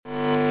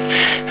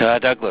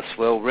Douglas.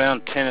 Well,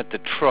 round 10 at the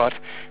Trot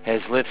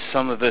has left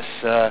some of us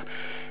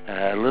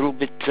a little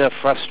bit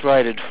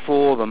frustrated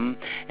for them,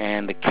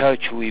 and the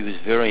coach, he was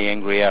very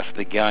angry after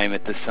the game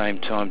at the same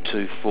time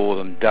too for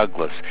them,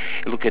 Douglas.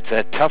 Look, it's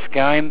a tough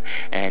game,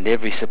 and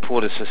every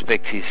supporter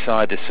suspects his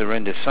side to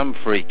surrender some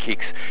free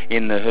kicks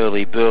in the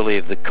hurly-burly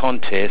of the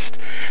contest.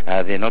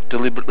 They're not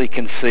deliberately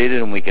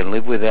conceded, and we can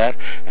live with that,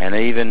 and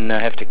even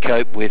have to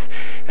cope with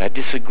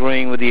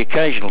disagreeing with the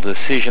occasional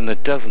decision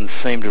that doesn't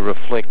seem to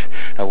reflect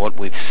what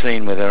we've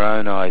seen with our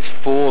own eyes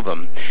for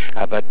them.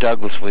 But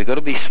Douglas, we've got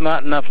to be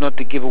smart enough not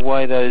to give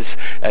away those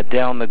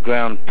down the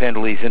ground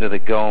penalties into the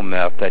goal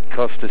mouth. That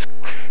cost us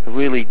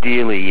really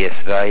dearly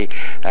yesterday.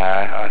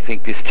 I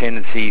think this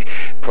tendency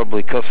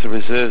probably cost the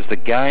reserves the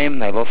game.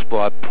 They lost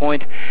by a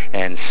point,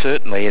 and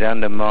certainly it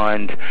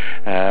undermined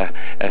a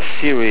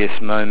serious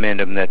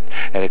momentum that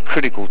at a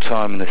critical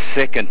time in the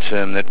second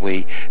term that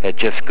we had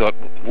just got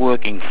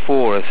working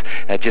for us,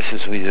 just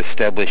as we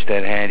established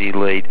that handy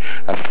lead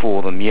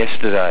for them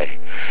yesterday.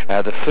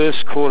 The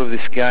first quarter of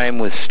this game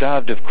was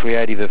starved of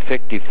creative,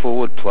 effective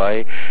forward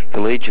play.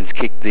 Collegians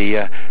kicked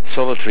the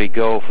solitary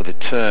goal for the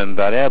term,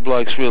 but our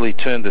blokes really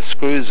turned the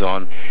screws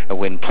on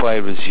when play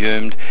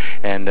resumed,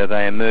 and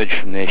they emerged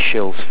from their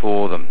shells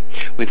for them.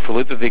 With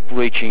Filipovic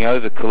reaching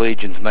over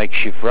Collegians'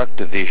 makeshift ruck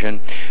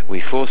division,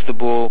 we forced the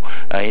ball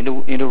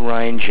into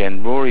range,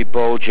 and Rory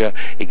Bolger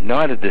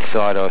ignited the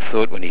side, I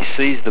thought, when he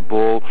seized the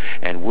ball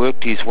and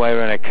worked his way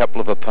around a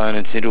couple of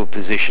opponents into a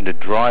position to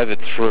drive it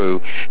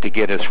through to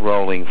get us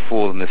rolling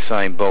for them, the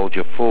same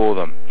Bolger for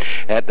them.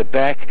 At the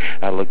back,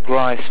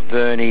 LeGrice,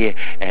 Verney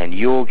and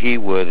Yorgi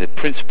were the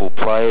principal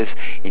players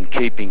in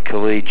keeping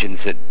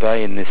Collegians at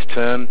bay in this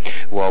term,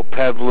 while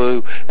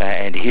Pavlou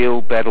and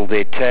Hill battled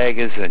their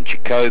taggers, and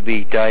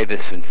Jacoby,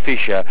 Davis and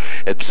Fisher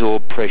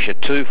absorbed pressure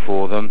too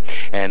for them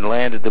and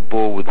landed the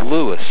ball with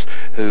Lewis,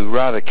 who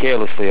rather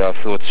carelessly, I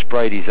thought,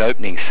 sprayed his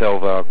opening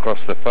salvo across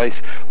the face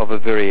of a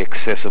very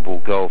accessible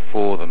goal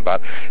for them.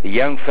 But the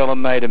young fella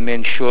made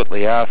amends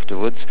shortly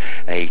afterwards.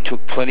 He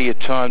took plenty of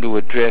time to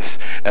address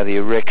the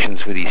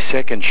erections with his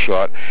second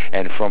shot,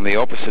 and from the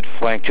opposite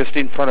flank, just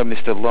in front of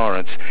Mr.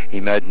 Lawrence, he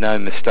made no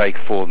mistake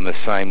for them, the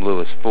same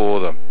Lewis for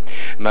them.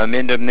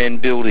 Momentum then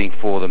building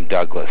for them,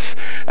 Douglas.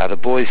 The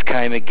boys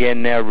came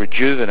again, now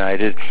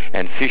rejuvenated,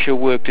 and Fisher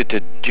worked it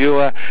to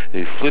Dewar,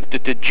 who flipped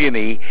it to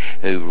Jimmy,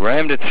 who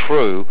rammed it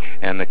through,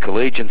 and the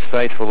Collegians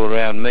faithful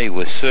around me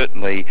were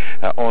certainly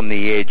on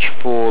the edge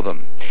for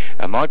them.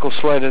 Michael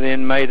Slater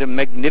then made a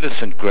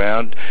magnificent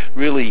ground,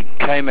 really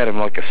came at him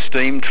like a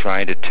steam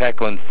train to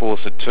tackle and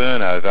force a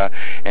turnover,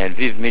 and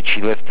Viv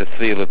Mitchie left the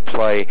field of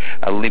play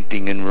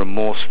limping and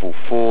remorseful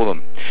for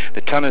them.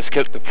 The Tunners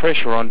kept the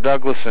pressure on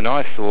Douglas, and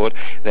I thought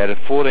that a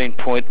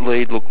 14-point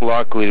lead looked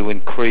likely to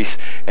increase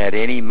at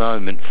any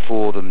moment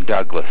for them,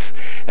 Douglas.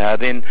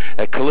 Then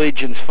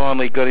Collegians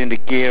finally got into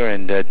gear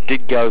and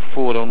did go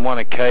forward on one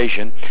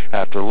occasion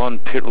after a long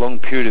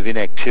period of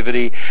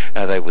inactivity.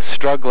 They were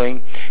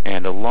struggling,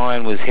 and a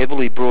line was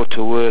heavily brought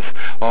to earth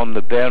on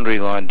the boundary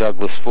line,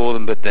 Douglas, for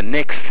them. But the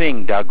next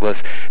thing, Douglas,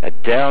 a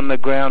down the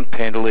ground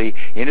penalty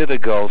into the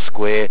goal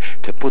square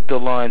to put the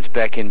Lions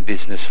back in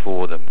business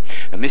for them.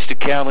 Mr.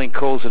 Cowling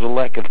calls it a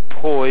lack of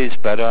poise,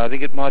 but I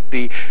think it might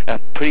be a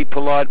pretty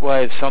polite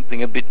way of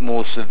something a bit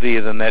more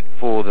severe than that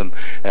for them,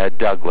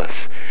 Douglas.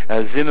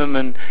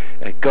 Zimmerman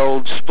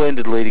goaled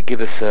splendidly to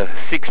give us a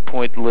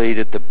 6-point lead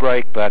at the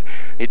break, but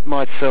it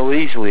might so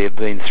easily have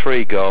been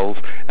 3 goals,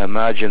 a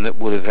margin that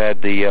would have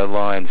had the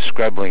Lions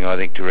scrabbling, I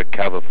think, to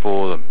recover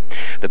for them.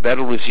 The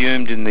battle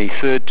resumed in the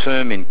third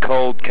term in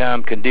cold,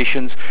 calm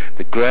conditions.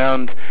 The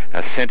ground,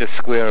 centre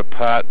square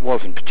apart,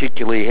 wasn't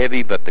particularly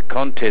heavy, but the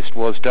contest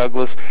was,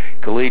 Douglas.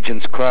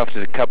 Collegians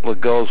crafted a couple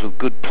of goals with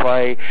good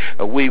play.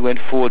 We went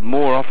forward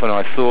more often,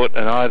 I thought,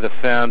 and either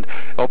found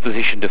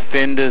opposition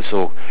defenders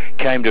or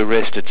came to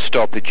rest at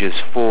stoppages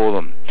for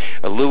them.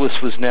 Lewis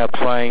was now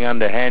playing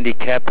under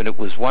handicap, and it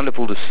was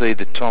wonderful to see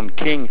that Tom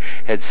King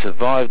had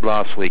survived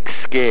last week's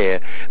scare,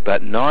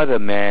 but neither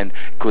man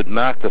could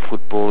mark the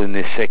football in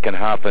this second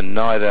half, and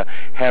neither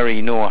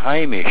Harry nor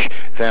Hamish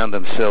found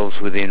themselves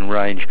within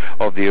range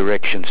of the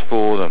erections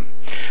for them.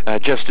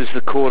 Just as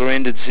the quarter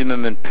ended,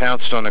 Zimmerman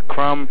pounced on a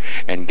crumb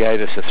and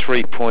gave us a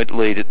 3-point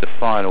lead at the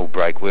final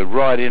break. We're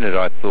right in it,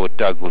 I thought,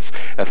 Douglas,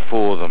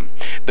 for them.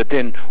 But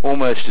then,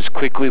 almost as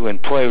quickly, when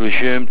play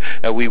resumed,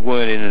 we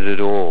weren't in it at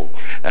all.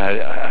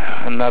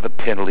 Another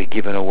penalty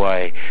given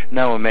away.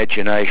 No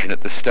imagination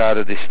at the start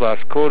of this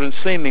last quarter, and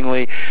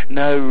seemingly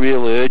no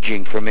real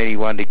urging from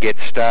anyone to get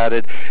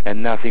started,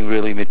 and nothing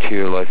really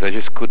materialised. They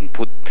just couldn't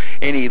put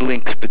any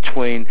links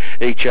between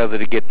each other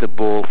to get the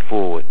ball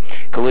forward.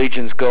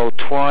 Collegians goal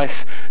twice.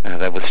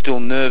 They were still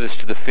nervous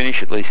to the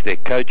finish, at least their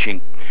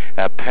coaching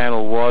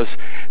panel was,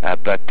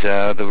 but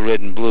the red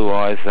and blue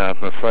eyes,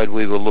 I'm afraid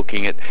we were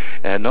looking at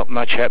not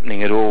much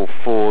happening at all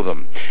for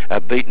them.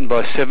 Beaten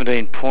by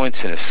 17 points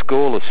in a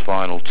scoreless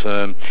final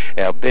term,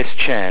 our best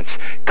chance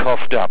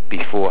coughed up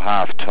before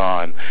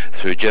half-time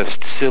through just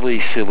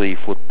silly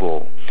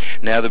football.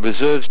 Now the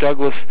reserves,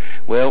 Douglas,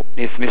 well,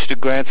 if Mr.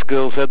 Grant's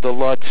girls had the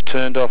lights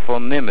turned off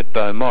on them at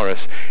Beaumaris,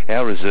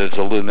 our reserves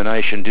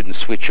illumination didn't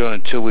switch on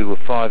until we were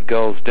 5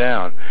 goals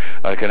down.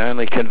 I can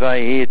only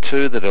convey here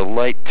too that a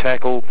late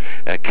tackle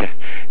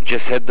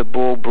just had the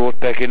ball brought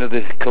back into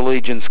the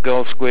Collegians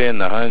goal square,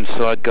 and the home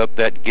side got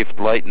that gift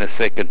late in the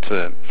second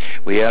term.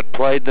 We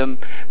outplayed them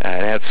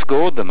and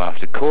outscored them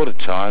after quarter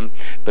time,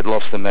 but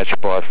lost the match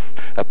by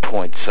a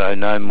point, so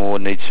no more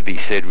needs to be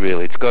said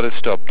really. It's got to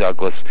stop,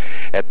 Douglas.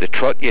 At the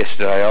Trot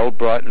yesterday, Old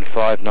Brighton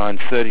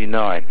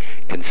 5-9-39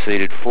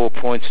 conceded 4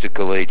 points to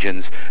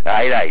Collegians,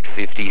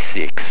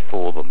 8-8-56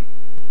 for them.